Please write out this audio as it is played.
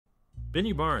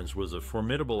Binnie Barnes was a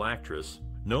formidable actress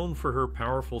known for her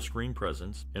powerful screen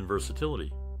presence and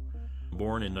versatility.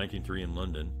 Born in 1903 in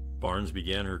London, Barnes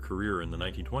began her career in the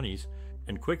 1920s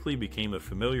and quickly became a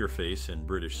familiar face in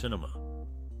British cinema.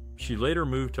 She later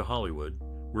moved to Hollywood,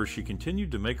 where she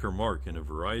continued to make her mark in a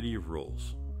variety of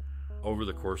roles. Over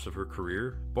the course of her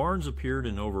career, Barnes appeared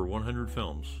in over 100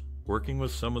 films, working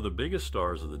with some of the biggest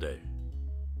stars of the day.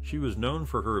 She was known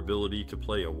for her ability to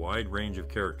play a wide range of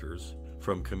characters,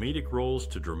 from comedic roles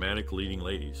to dramatic leading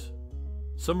ladies.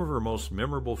 Some of her most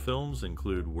memorable films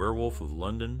include Werewolf of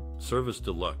London, Service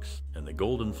Deluxe, and The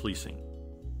Golden Fleecing.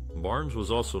 Barnes was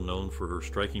also known for her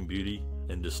striking beauty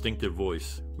and distinctive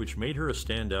voice, which made her a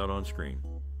standout on screen.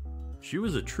 She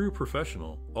was a true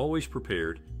professional, always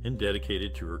prepared and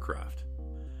dedicated to her craft.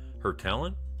 Her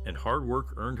talent and hard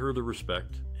work earned her the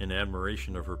respect and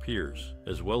admiration of her peers,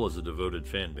 as well as a devoted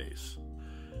fan base.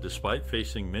 Despite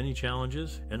facing many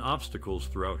challenges and obstacles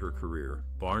throughout her career,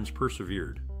 Barnes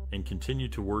persevered and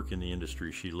continued to work in the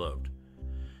industry she loved.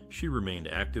 She remained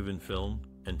active in film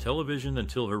and television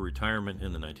until her retirement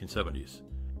in the 1970s.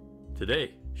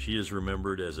 Today, she is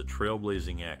remembered as a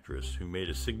trailblazing actress who made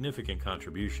a significant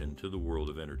contribution to the world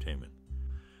of entertainment.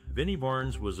 Binnie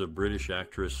Barnes was a British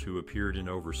actress who appeared in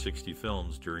over 60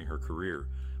 films during her career,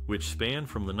 which spanned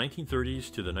from the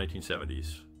 1930s to the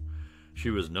 1970s. She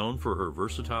was known for her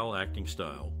versatile acting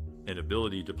style and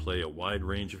ability to play a wide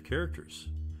range of characters.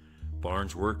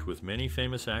 Barnes worked with many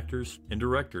famous actors and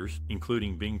directors,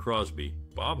 including Bing Crosby,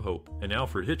 Bob Hope, and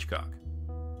Alfred Hitchcock.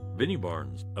 Binnie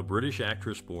Barnes, a British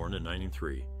actress born in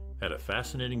 1903, had a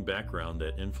fascinating background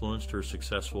that influenced her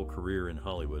successful career in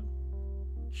Hollywood.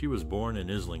 She was born in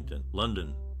Islington,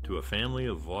 London, to a family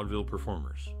of vaudeville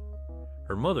performers.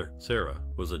 Her mother, Sarah,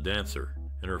 was a dancer,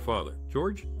 and her father,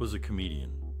 George, was a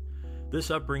comedian. This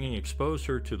upbringing exposed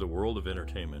her to the world of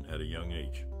entertainment at a young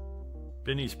age.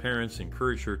 Binnie's parents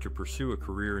encouraged her to pursue a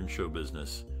career in show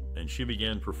business, and she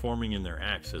began performing in their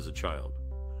acts as a child.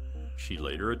 She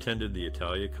later attended the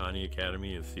Italia Conti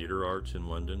Academy of Theatre Arts in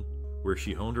London, where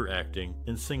she honed her acting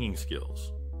and singing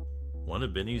skills. One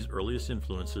of Binnie's earliest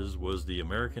influences was the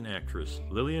American actress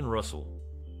Lillian Russell.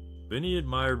 Binnie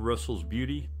admired Russell's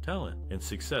beauty, talent, and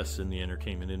success in the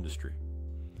entertainment industry.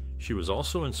 She was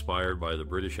also inspired by the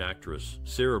British actress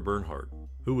Sarah Bernhardt,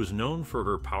 who was known for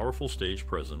her powerful stage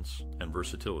presence and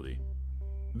versatility.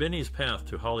 Binnie's path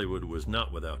to Hollywood was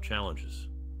not without challenges.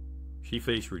 She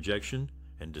faced rejection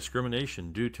and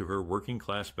discrimination due to her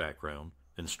working-class background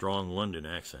and strong London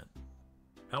accent.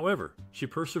 However, she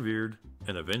persevered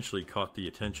and eventually caught the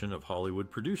attention of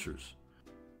Hollywood producers.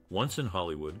 Once in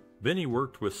Hollywood, Binnie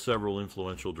worked with several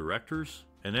influential directors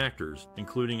and actors,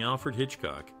 including Alfred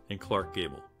Hitchcock and Clark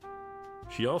Gable.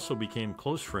 She also became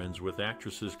close friends with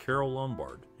actresses Carole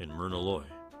Lombard and Myrna Loy.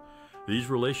 These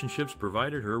relationships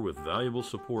provided her with valuable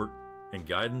support and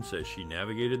guidance as she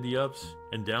navigated the ups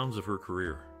and downs of her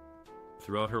career.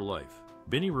 Throughout her life,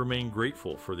 Binnie remained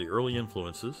grateful for the early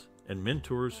influences and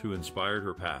mentors who inspired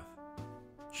her path.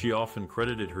 She often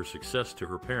credited her success to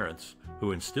her parents,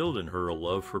 who instilled in her a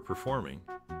love for performing,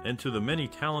 and to the many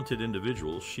talented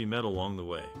individuals she met along the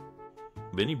way.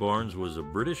 Binnie Barnes was a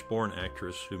British-born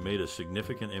actress who made a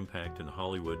significant impact in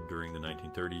Hollywood during the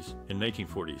 1930s and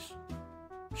 1940s.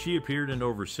 She appeared in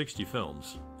over 60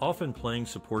 films, often playing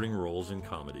supporting roles in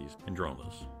comedies and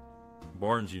dramas.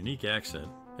 Barnes' unique accent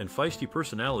and feisty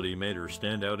personality made her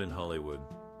stand out in Hollywood,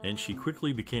 and she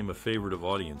quickly became a favorite of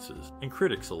audiences and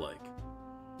critics alike.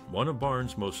 One of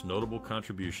Barnes' most notable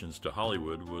contributions to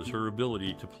Hollywood was her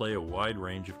ability to play a wide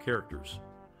range of characters.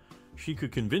 She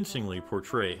could convincingly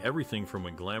portray everything from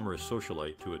a glamorous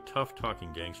socialite to a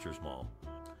tough-talking gangster's moll.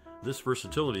 This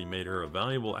versatility made her a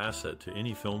valuable asset to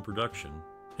any film production,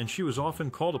 and she was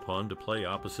often called upon to play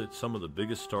opposite some of the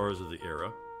biggest stars of the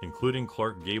era, including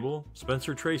Clark Gable,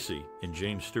 Spencer Tracy, and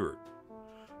James Stewart.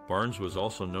 Barnes was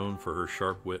also known for her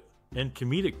sharp wit and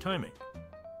comedic timing.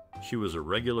 She was a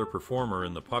regular performer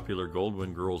in the popular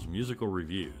Goldwyn Girls musical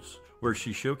reviews, where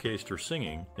she showcased her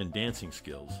singing and dancing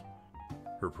skills.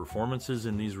 Her performances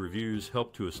in these reviews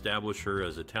helped to establish her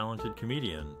as a talented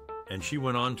comedian, and she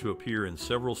went on to appear in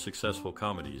several successful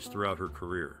comedies throughout her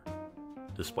career.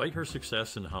 Despite her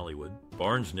success in Hollywood,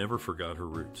 Barnes never forgot her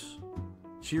roots.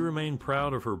 She remained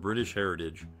proud of her British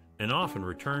heritage and often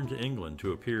returned to England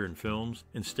to appear in films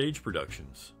and stage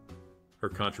productions. Her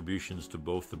contributions to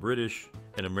both the British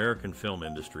and American film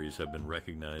industries have been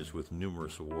recognized with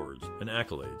numerous awards and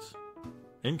accolades.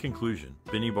 In conclusion,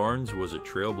 Binnie Barnes was a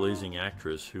trailblazing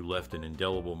actress who left an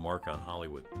indelible mark on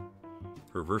Hollywood.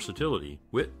 Her versatility,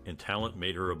 wit, and talent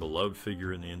made her a beloved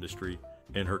figure in the industry,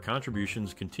 and her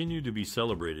contributions continue to be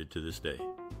celebrated to this day.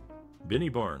 Binnie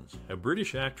Barnes, a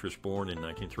British actress born in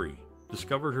 1903,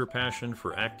 discovered her passion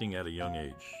for acting at a young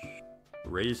age.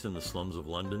 Raised in the slums of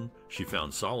London, she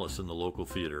found solace in the local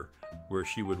theater, where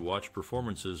she would watch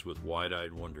performances with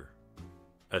wide-eyed wonder.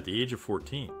 At the age of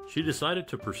 14, she decided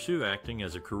to pursue acting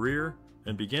as a career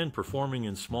and began performing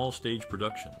in small stage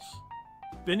productions.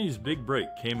 Binnie's big break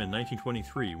came in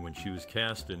 1923 when she was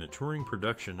cast in a touring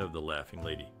production of The Laughing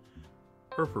Lady.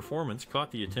 Her performance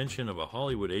caught the attention of a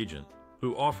Hollywood agent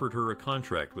who offered her a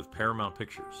contract with Paramount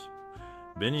Pictures.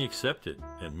 Binnie accepted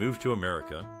and moved to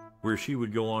America, where she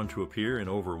would go on to appear in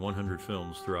over 100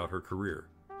 films throughout her career.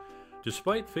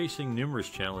 Despite facing numerous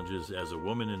challenges as a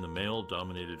woman in the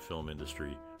male-dominated film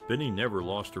industry, Binnie never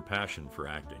lost her passion for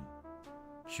acting.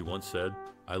 She once said,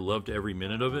 "I loved every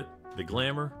minute of it, the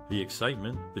glamour, the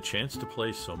excitement, the chance to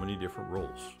play so many different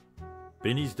roles."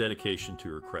 Binnie's dedication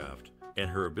to her craft and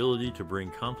her ability to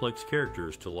bring complex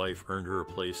characters to life earned her a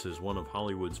place as one of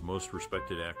Hollywood's most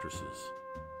respected actresses.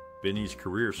 Binnie's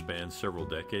career spanned several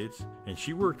decades, and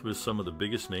she worked with some of the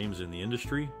biggest names in the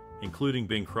industry, including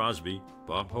Bing Crosby,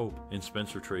 Bob Hope, and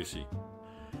Spencer Tracy.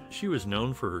 She was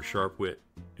known for her sharp wit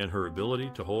and her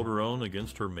ability to hold her own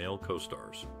against her male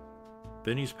co-stars.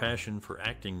 Binnie's passion for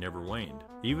acting never waned,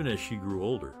 even as she grew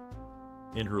older.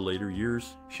 In her later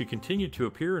years, she continued to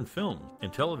appear in film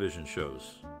and television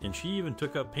shows, and she even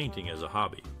took up painting as a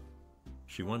hobby.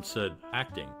 She once said,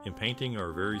 "Acting and painting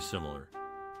are very similar.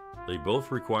 They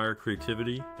both require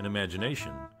creativity and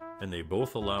imagination, and they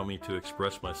both allow me to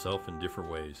express myself in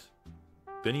different ways."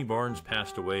 Binnie Barnes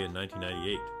passed away in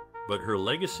 1998, but her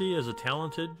legacy as a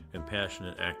talented and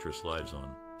passionate actress lives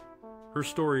on. Her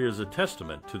story is a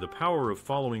testament to the power of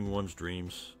following one's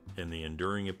dreams and the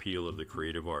enduring appeal of the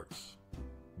creative arts.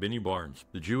 Binnie Barnes,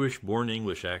 the Jewish-born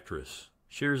English actress,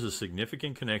 shares a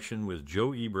significant connection with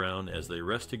Joe E. Brown as they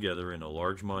rest together in a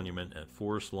large monument at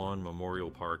Forest Lawn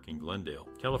Memorial Park in Glendale,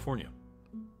 California.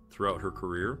 Throughout her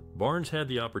career, Barnes had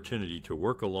the opportunity to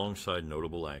work alongside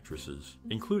notable actresses,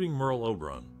 including Merle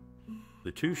Oberon.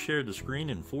 The two shared the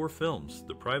screen in 4 films: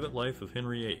 The Private Life of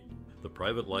Henry VIII, The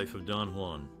Private Life of Don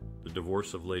Juan, The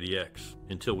Divorce of Lady X,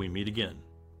 Until We Meet Again.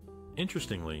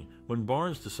 Interestingly, when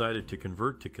Barnes decided to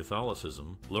convert to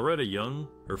Catholicism, Loretta Young,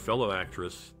 her fellow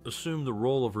actress, assumed the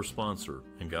role of her sponsor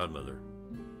and godmother.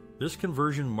 This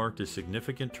conversion marked a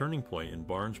significant turning point in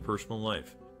Barnes' personal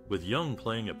life, with Young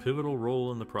playing a pivotal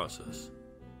role in the process.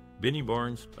 Binnie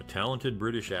Barnes, a talented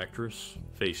British actress,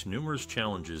 faced numerous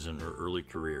challenges in her early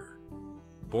career.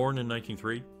 Born in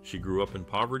 1903, she grew up in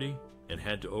poverty and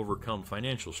had to overcome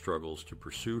financial struggles to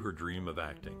pursue her dream of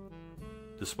acting.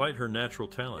 Despite her natural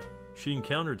talent, she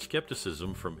encountered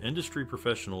skepticism from industry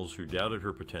professionals who doubted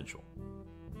her potential.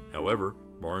 However,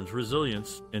 Barnes'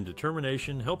 resilience and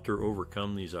determination helped her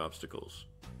overcome these obstacles.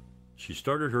 She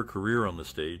started her career on the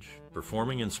stage,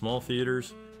 performing in small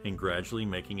theaters and gradually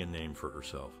making a name for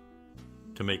herself.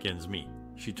 To make ends meet,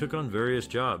 she took on various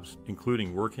jobs,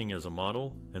 including working as a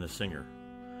model and a singer.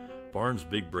 Barnes'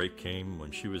 big break came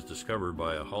when she was discovered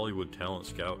by a Hollywood talent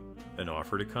scout and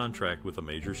offered a contract with a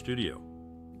major studio.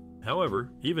 However,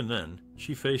 even then,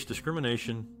 she faced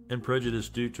discrimination and prejudice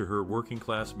due to her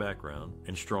working-class background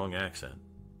and strong accent.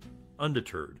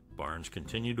 Undeterred, Barnes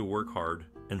continued to work hard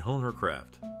and hone her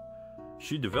craft.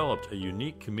 She developed a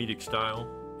unique comedic style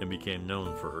and became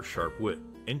known for her sharp wit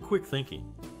and quick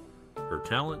thinking. Her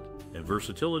talent and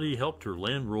versatility helped her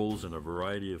land roles in a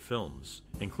variety of films,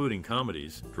 including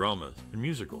comedies, dramas, and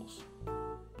musicals.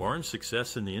 Barnes'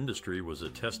 success in the industry was a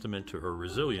testament to her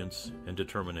resilience and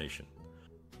determination.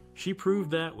 She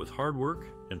proved that with hard work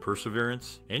and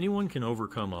perseverance, anyone can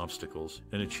overcome obstacles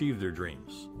and achieve their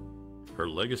dreams. Her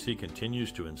legacy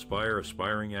continues to inspire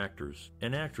aspiring actors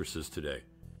and actresses today.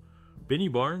 Binnie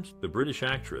Barnes, the British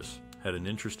actress, had an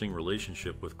interesting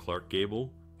relationship with Clark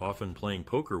Gable, often playing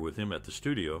poker with him at the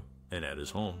studio and at his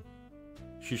home.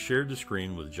 She shared the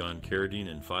screen with John Carradine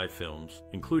in 5 films,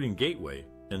 including Gateway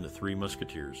and The Three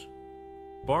Musketeers.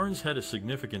 Barnes had a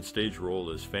significant stage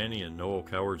role as Fanny in Noel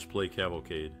Coward's play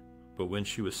Cavalcade, but when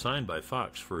she was signed by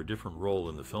Fox for a different role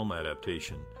in the film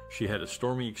adaptation, she had a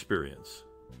stormy experience.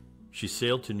 She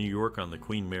sailed to New York on the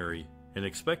Queen Mary and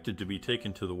expected to be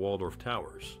taken to the Waldorf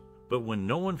Towers, but when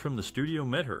no one from the studio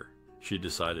met her, she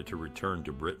decided to return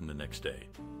to Britain the next day.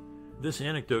 This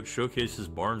anecdote showcases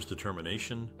Barnes'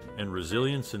 determination and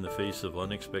resilience in the face of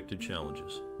unexpected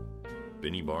challenges.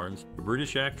 Binnie Barnes, a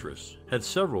British actress, had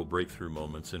several breakthrough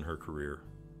moments in her career.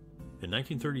 In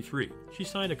 1933, she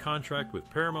signed a contract with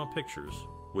Paramount Pictures,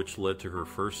 which led to her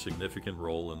first significant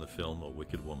role in the film A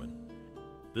Wicked Woman.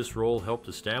 This role helped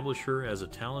establish her as a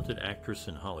talented actress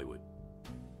in Hollywood.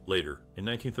 Later, in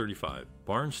 1935,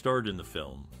 Barnes starred in the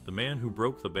film The Man Who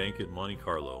Broke the Bank at Monte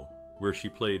Carlo, where she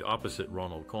played opposite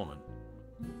Ronald Colman.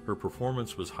 Her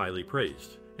performance was highly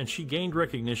praised, and she gained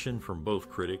recognition from both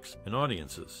critics and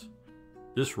audiences.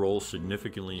 This role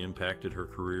significantly impacted her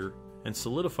career and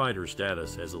solidified her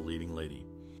status as a leading lady.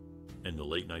 In the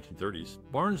late 1930s,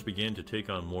 Barnes began to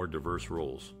take on more diverse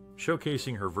roles,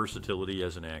 showcasing her versatility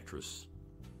as an actress.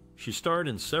 She starred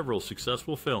in several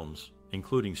successful films,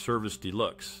 including Service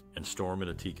Deluxe and Storm in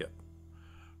a Teacup.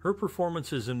 Her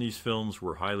performances in these films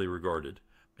were highly regarded,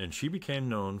 and she became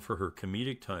known for her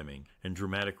comedic timing and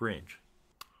dramatic range.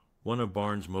 One of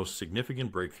Barnes' most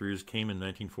significant breakthroughs came in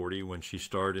 1940 when she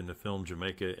starred in the film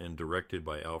Jamaica and directed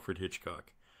by Alfred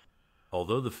Hitchcock.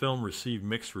 Although the film received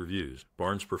mixed reviews,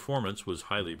 Barnes' performance was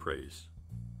highly praised.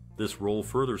 This role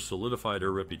further solidified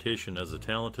her reputation as a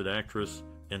talented actress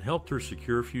and helped her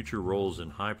secure future roles in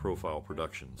high-profile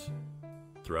productions.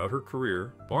 Throughout her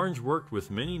career, Barnes worked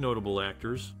with many notable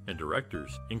actors and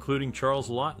directors, including Charles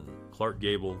Laughton, Clark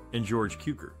Gable, and George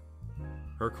Cukor.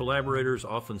 Her collaborators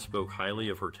often spoke highly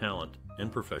of her talent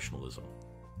and professionalism.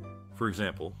 For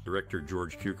example, director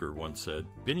George Cukor once said,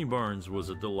 "Binnie Barnes was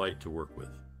a delight to work with.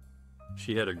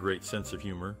 She had a great sense of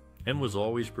humor and was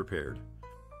always prepared."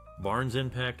 Barnes'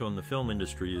 impact on the film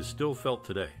industry is still felt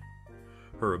today.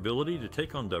 Her ability to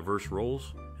take on diverse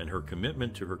roles and her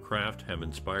commitment to her craft have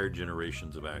inspired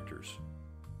generations of actors.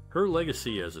 Her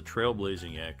legacy as a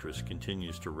trailblazing actress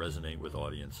continues to resonate with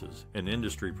audiences and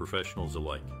industry professionals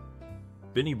alike.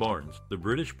 Binnie Barnes, the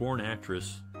British-born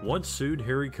actress, once sued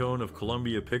Harry Cohn of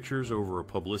Columbia Pictures over a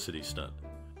publicity stunt.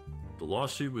 The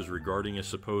lawsuit was regarding a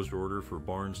supposed order for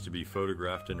Barnes to be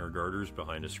photographed in her garters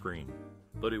behind a screen,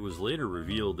 but it was later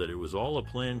revealed that it was all a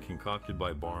plan concocted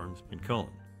by Barnes and Cohn.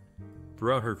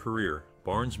 Throughout her career,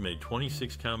 Barnes made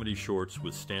 26 comedy shorts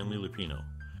with Stanley Lupino.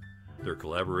 Their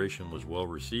collaboration was well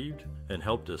received and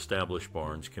helped establish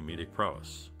Barnes' comedic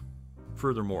prowess.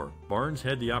 Furthermore, Barnes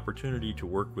had the opportunity to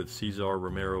work with Cesar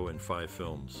Romero in 5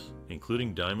 films,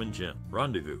 including Diamond Gent,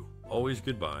 Rendezvous, Always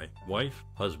Goodbye, Wife,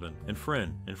 Husband, and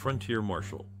Friend, and Frontier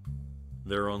Marshal.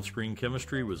 Their on-screen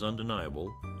chemistry was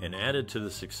undeniable and added to the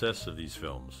success of these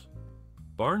films.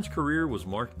 Barnes' career was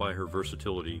marked by her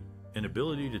versatility and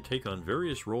ability to take on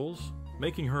various roles,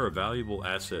 making her a valuable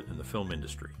asset in the film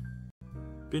industry.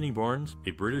 Binnie Barnes,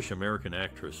 a British-American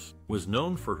actress, was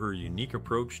known for her unique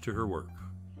approach to her work.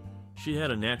 She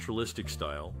had a naturalistic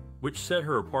style, which set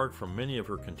her apart from many of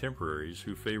her contemporaries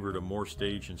who favored a more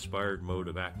stage-inspired mode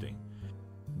of acting.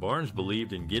 Barnes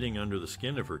believed in getting under the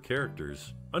skin of her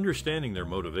characters, understanding their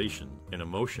motivation and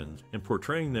emotions, and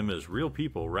portraying them as real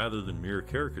people rather than mere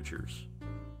caricatures.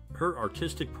 Her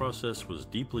artistic process was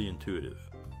deeply intuitive.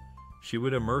 She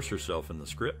would immerse herself in the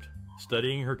script,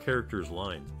 studying her characters'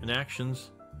 lines and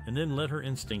actions, and then let her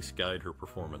instincts guide her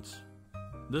performance.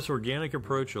 This organic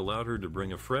approach allowed her to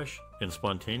bring a fresh and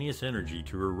spontaneous energy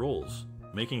to her roles,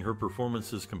 making her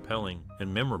performances compelling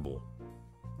and memorable.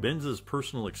 Barnes's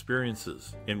personal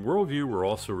experiences and worldview were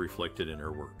also reflected in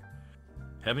her work.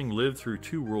 Having lived through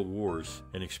 2 world wars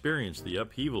and experienced the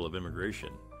upheaval of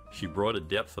immigration, she brought a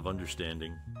depth of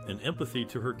understanding and empathy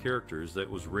to her characters that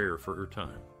was rare for her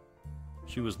time.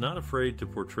 She was not afraid to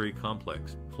portray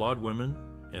complex, flawed women,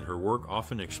 and her work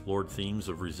often explored themes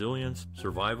of resilience,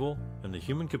 survival, and the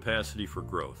human capacity for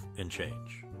growth and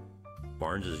change.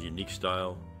 Barnes's unique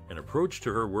style and approach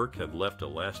to her work have left a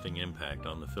lasting impact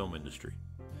on the film industry.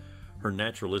 Her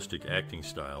naturalistic acting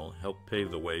style helped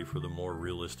pave the way for the more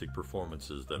realistic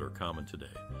performances that are common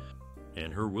today.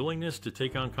 And her willingness to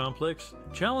take on complex,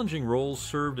 challenging roles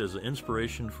served as an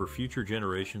inspiration for future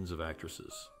generations of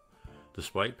actresses.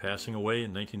 Despite passing away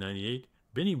in 1998,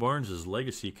 Binnie Barnes'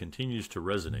 legacy continues to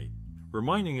resonate,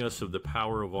 reminding us of the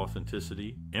power of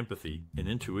authenticity, empathy, and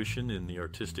intuition in the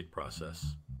artistic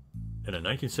process. In a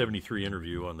 1973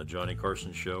 interview on The Johnny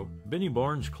Carson Show, Binnie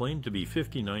Barnes claimed to be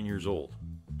 59 years old,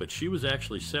 but she was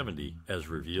actually 70, as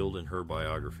revealed in her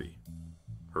biography.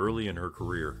 Early in her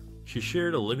career, she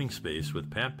shared a living space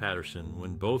with Pat Patterson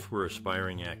when both were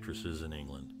aspiring actresses in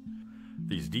England.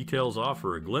 These details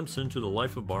offer a glimpse into the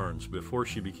life of Barnes before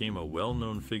she became a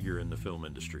well-known figure in the film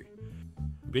industry.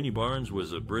 Binnie Barnes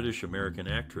was a British-American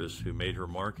actress who made her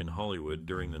mark in Hollywood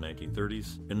during the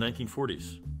 1930s and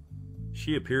 1940s.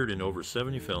 She appeared in over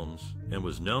 70 films and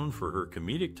was known for her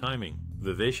comedic timing,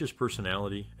 vivacious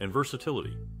personality, and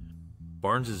versatility.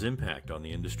 Barnes's impact on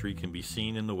the industry can be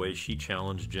seen in the way she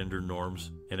challenged gender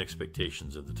norms and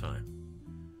expectations of the time.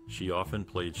 She often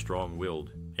played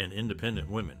strong-willed and independent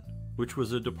women, which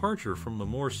was a departure from the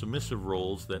more submissive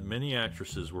roles that many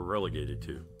actresses were relegated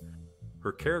to.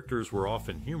 Her characters were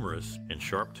often humorous and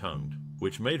sharp-tongued,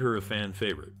 which made her a fan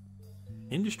favorite.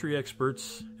 Industry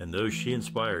experts and those she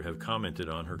inspired have commented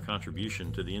on her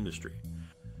contribution to the industry.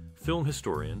 Film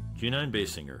historian Janine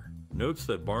Basinger notes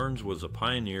that Barnes was a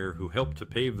pioneer who helped to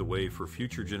pave the way for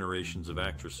future generations of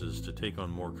actresses to take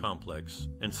on more complex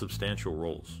and substantial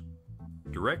roles.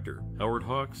 Director Howard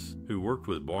Hawks, who worked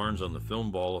with Barnes on the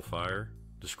film Ball of Fire,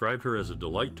 described her as a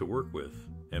delight to work with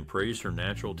and praised her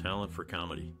natural talent for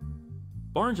comedy.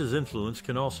 Barnes's influence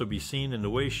can also be seen in the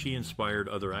way she inspired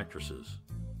other actresses.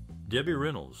 Debbie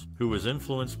Reynolds, who was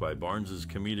influenced by Barnes's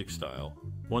comedic style,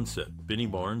 once said, "Binnie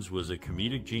Barnes was a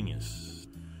comedic genius.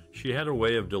 She had a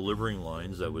way of delivering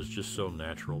lines that was just so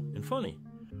natural and funny.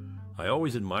 I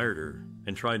always admired her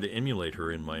and tried to emulate her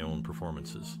in my own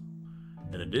performances."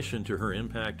 In addition to her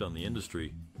impact on the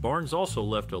industry, Barnes also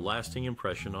left a lasting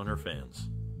impression on her fans.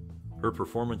 Her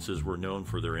performances were known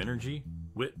for their energy,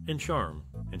 wit, and charm,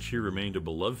 and she remained a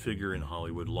beloved figure in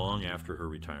Hollywood long after her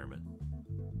retirement.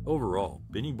 Overall,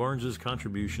 Binnie Barnes's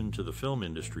contribution to the film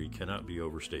industry cannot be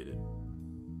overstated.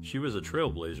 She was a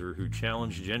trailblazer who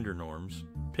challenged gender norms,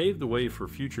 paved the way for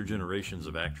future generations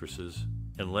of actresses,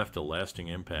 and left a lasting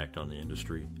impact on the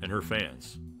industry and her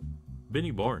fans. Binnie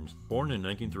Barnes, born in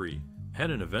 1903, had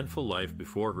an eventful life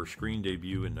before her screen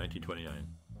debut in 1929.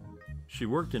 She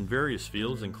worked in various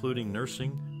fields including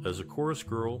nursing, as a chorus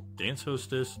girl, dance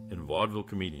hostess, and vaudeville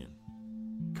comedian.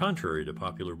 Contrary to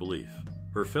popular belief,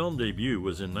 her film debut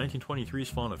was in 1923's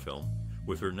Fauna film,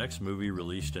 with her next movie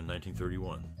released in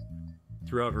 1931.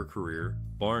 Throughout her career,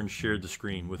 Barnes shared the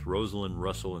screen with Rosalind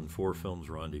Russell in 4 films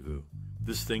Rendezvous,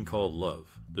 This Thing Called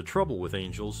Love, The Trouble with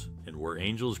Angels, and Where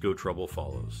Angels Go Trouble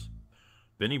Follows.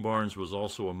 Binnie Barnes was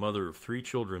also a mother of 3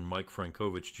 children, Mike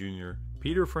Frankovich Jr.,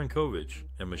 Peter Frankovich,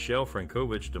 and Michelle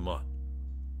Frankovich de Mott.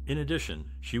 In addition,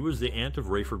 she was the aunt of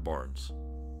Rayford Barnes.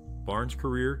 Barnes'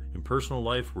 career and personal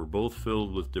life were both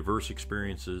filled with diverse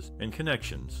experiences and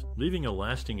connections, leaving a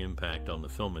lasting impact on the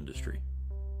film industry.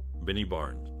 Binnie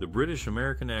Barnes, the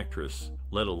British-American actress,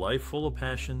 led a life full of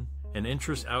passion and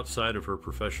interests outside of her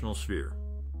professional sphere.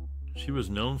 She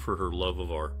was known for her love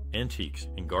of art, antiques,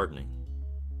 and gardening.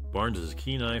 Barnes's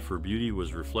keen eye for beauty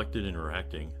was reflected in her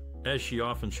acting, as she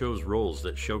often chose roles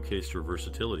that showcased her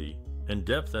versatility and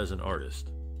depth as an artist.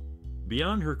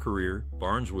 Beyond her career,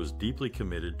 Barnes was deeply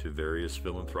committed to various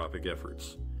philanthropic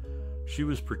efforts. She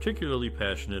was particularly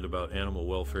passionate about animal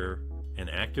welfare and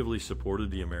actively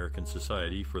supported the American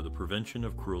Society for the Prevention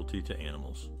of Cruelty to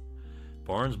Animals.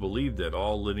 Barnes believed that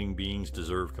all living beings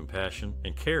deserve compassion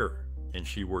and care, and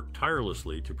she worked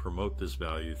tirelessly to promote this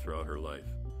value throughout her life.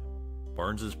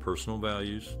 Barnes's personal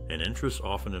values and interests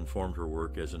often informed her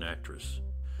work as an actress.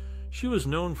 She was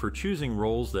known for choosing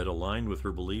roles that aligned with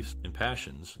her beliefs and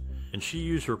passions, and she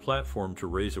used her platform to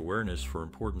raise awareness for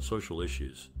important social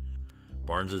issues.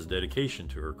 Barnes's dedication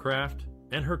to her craft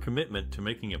and her commitment to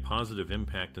making a positive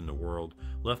impact in the world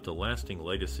left a lasting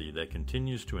legacy that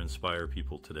continues to inspire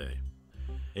people today.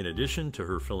 In addition to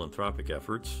her philanthropic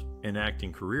efforts and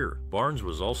acting career, Barnes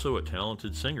was also a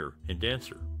talented singer and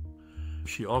dancer.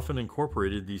 She often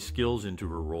incorporated these skills into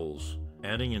her roles,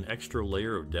 adding an extra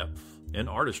layer of depth and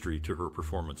artistry to her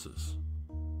performances.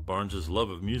 Barnes's love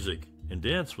of music and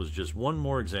dance was just one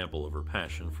more example of her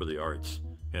passion for the arts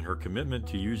and her commitment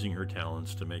to using her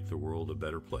talents to make the world a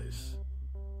better place.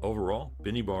 Overall,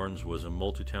 Binnie Barnes was a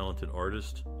multi-talented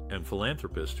artist and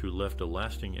philanthropist who left a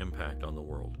lasting impact on the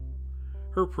world.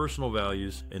 Her personal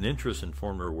values and interests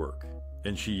informed her work,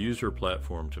 and she used her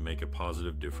platform to make a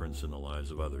positive difference in the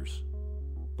lives of others.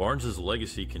 Barnes's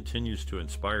legacy continues to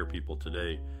inspire people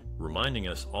today, reminding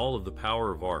us all of the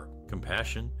power of art,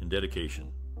 compassion, and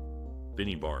dedication.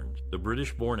 Binnie Barnes, the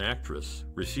British-born actress,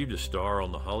 received a star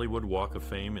on the Hollywood Walk of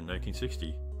Fame in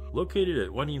 1960, located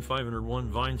at 18501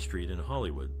 Vine Street in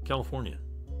Hollywood, California.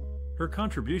 Her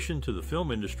contribution to the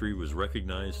film industry was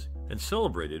recognized and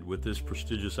celebrated with this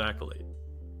prestigious accolade.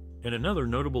 In another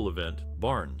notable event,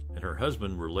 Barnes and her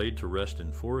husband were laid to rest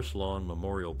in Forest Lawn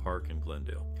Memorial Park in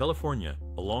Glendale, California,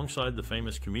 alongside the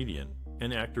famous comedian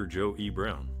and actor Joe E.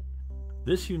 Brown.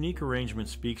 This unique arrangement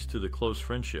speaks to the close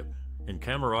friendship and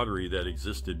camaraderie that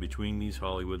existed between these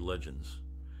Hollywood legends.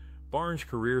 Barnes'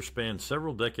 career spanned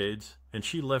several decades, and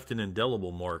she left an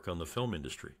indelible mark on the film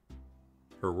industry.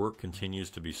 Her work continues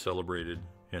to be celebrated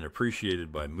and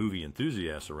appreciated by movie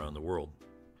enthusiasts around the world.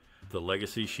 The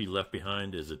legacy she left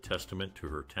behind is a testament to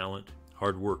her talent,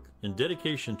 hard work, and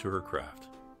dedication to her craft.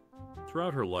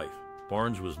 Throughout her life,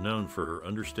 Barnes was known for her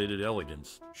understated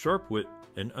elegance, sharp wit,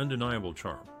 and undeniable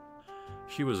charm.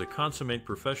 She was a consummate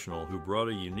professional who brought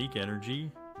a unique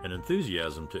energy and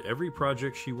enthusiasm to every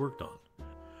project she worked on.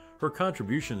 Her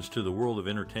contributions to the world of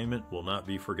entertainment will not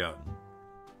be forgotten.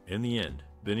 In the end,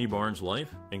 Binnie Barnes'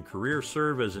 life and career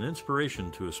serve as an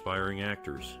inspiration to aspiring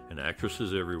actors and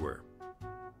actresses everywhere.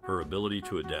 Her ability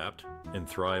to adapt and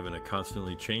thrive in a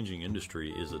constantly changing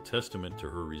industry is a testament to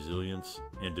her resilience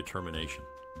and determination.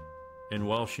 And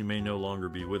while she may no longer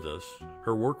be with us,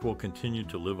 her work will continue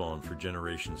to live on for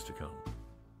generations to come.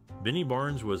 Binnie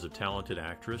Barnes was a talented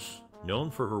actress, known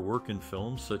for her work in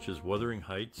films such as Wuthering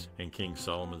Heights and King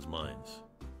Solomon's Mines.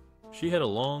 She had a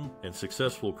long and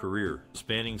successful career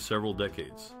spanning several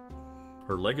decades.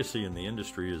 Her legacy in the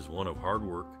industry is one of hard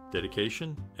work,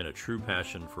 dedication, and a true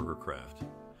passion for her craft.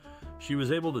 She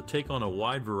was able to take on a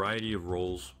wide variety of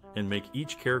roles and make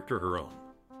each character her own.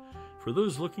 For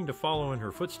those looking to follow in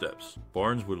her footsteps,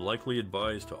 Barnes would likely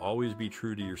advise to always be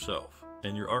true to yourself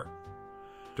and your art.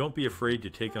 Don't be afraid to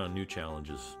take on new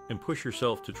challenges and push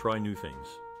yourself to try new things.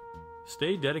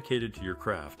 Stay dedicated to your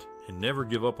craft and never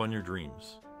give up on your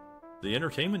dreams. The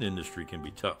entertainment industry can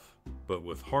be tough, but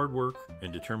with hard work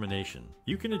and determination,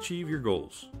 you can achieve your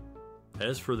goals.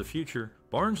 As for the future,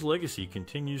 Barnes' legacy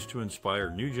continues to inspire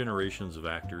new generations of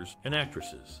actors and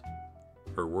actresses.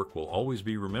 Her work will always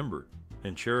be remembered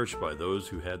and cherished by those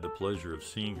who had the pleasure of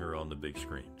seeing her on the big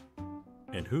screen.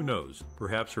 And who knows,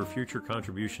 perhaps her future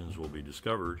contributions will be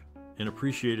discovered and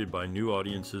appreciated by new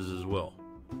audiences as well.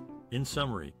 In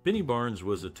summary, Binnie Barnes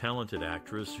was a talented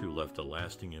actress who left a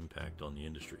lasting impact on the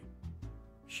industry.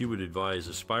 She would advise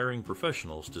aspiring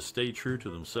professionals to stay true to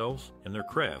themselves and their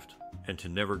craft and to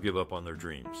never give up on their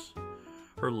dreams.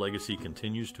 Her legacy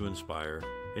continues to inspire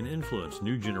and influence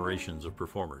new generations of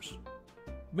performers.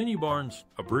 Binnie Barnes,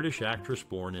 a British actress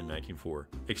born in 1904,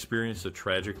 experienced a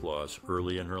tragic loss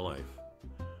early in her life.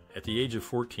 At the age of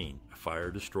 14, a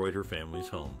fire destroyed her family's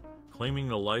home, claiming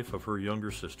the life of her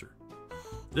younger sister.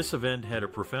 This event had a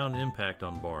profound impact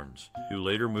on Barnes, who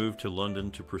later moved to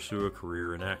London to pursue a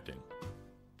career in acting.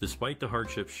 Despite the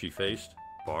hardships she faced,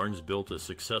 Barnes built a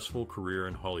successful career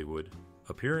in Hollywood,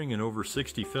 appearing in over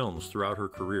 60 films throughout her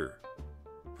career.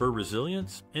 Her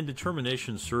resilience and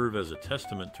determination serve as a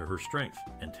testament to her strength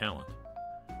and talent.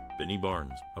 Binnie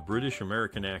Barnes, a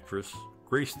British-American actress,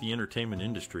 graced the entertainment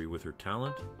industry with her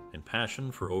talent and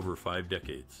passion for over 5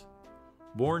 decades.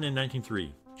 Born in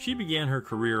 1903, she began her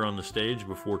career on the stage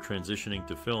before transitioning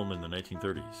to film in the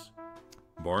 1930s.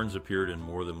 Barnes appeared in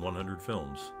more than 100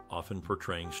 films, often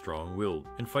portraying strong-willed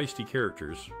and feisty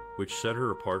characters, which set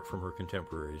her apart from her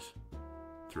contemporaries.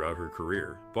 Throughout her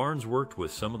career, Barnes worked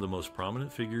with some of the most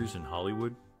prominent figures in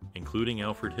Hollywood, including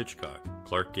Alfred Hitchcock,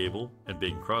 Clark Gable, and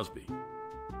Bing Crosby.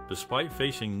 Despite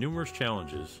facing numerous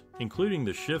challenges, including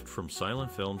the shift from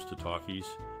silent films to talkies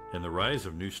and the rise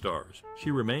of new stars,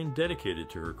 she remained dedicated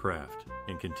to her craft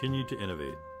and continued to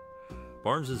innovate.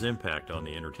 Barnes' impact on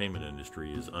the entertainment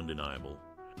industry is undeniable.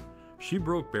 She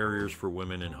broke barriers for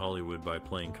women in Hollywood by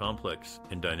playing complex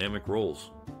and dynamic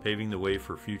roles, paving the way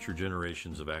for future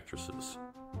generations of actresses.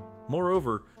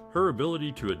 Moreover, her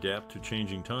ability to adapt to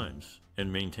changing times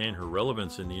and maintain her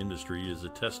relevance in the industry is a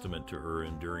testament to her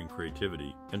enduring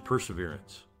creativity and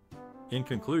perseverance. In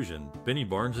conclusion, Binnie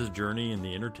Barnes' journey in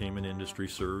the entertainment industry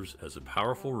serves as a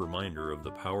powerful reminder of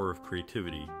the power of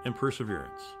creativity and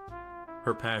perseverance.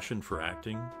 Her passion for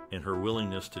acting and her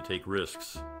willingness to take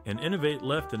risks and innovate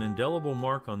left an indelible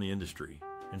mark on the industry,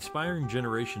 inspiring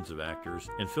generations of actors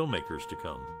and filmmakers to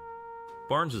come.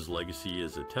 Barnes' legacy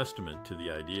is a testament to the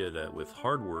idea that with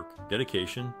hard work,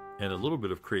 dedication, and a little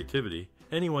bit of creativity,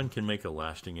 anyone can make a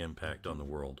lasting impact on the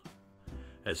world.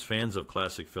 As fans of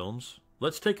classic films,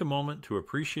 let's take a moment to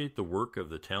appreciate the work of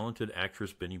the talented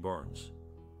actress Binnie Barnes.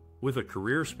 With a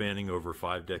career spanning over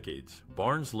 5 decades,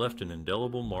 Barnes left an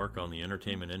indelible mark on the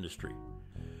entertainment industry.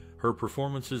 Her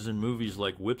performances in movies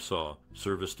like Whipsaw,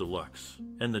 Service Deluxe,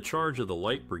 and The Charge of the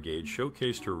Light Brigade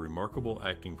showcased her remarkable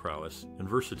acting prowess and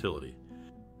versatility.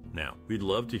 Now, we'd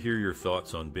love to hear your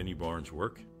thoughts on Binnie Barnes'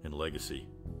 work and legacy.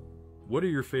 What are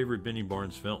your favorite Binnie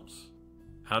Barnes films?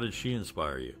 How did she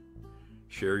inspire you?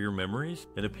 Share your memories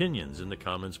and opinions in the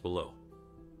comments below.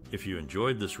 If you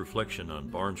enjoyed this reflection on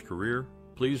Barnes' career,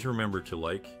 please remember to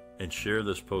like and share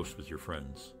this post with your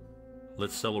friends.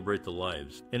 Let's celebrate the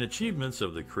lives and achievements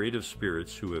of the creative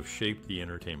spirits who have shaped the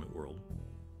entertainment world.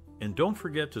 And don't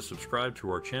forget to subscribe to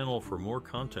our channel for more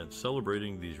content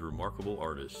celebrating these remarkable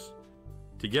artists.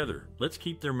 Together, let's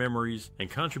keep their memories and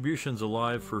contributions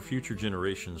alive for future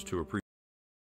generations to appreciate.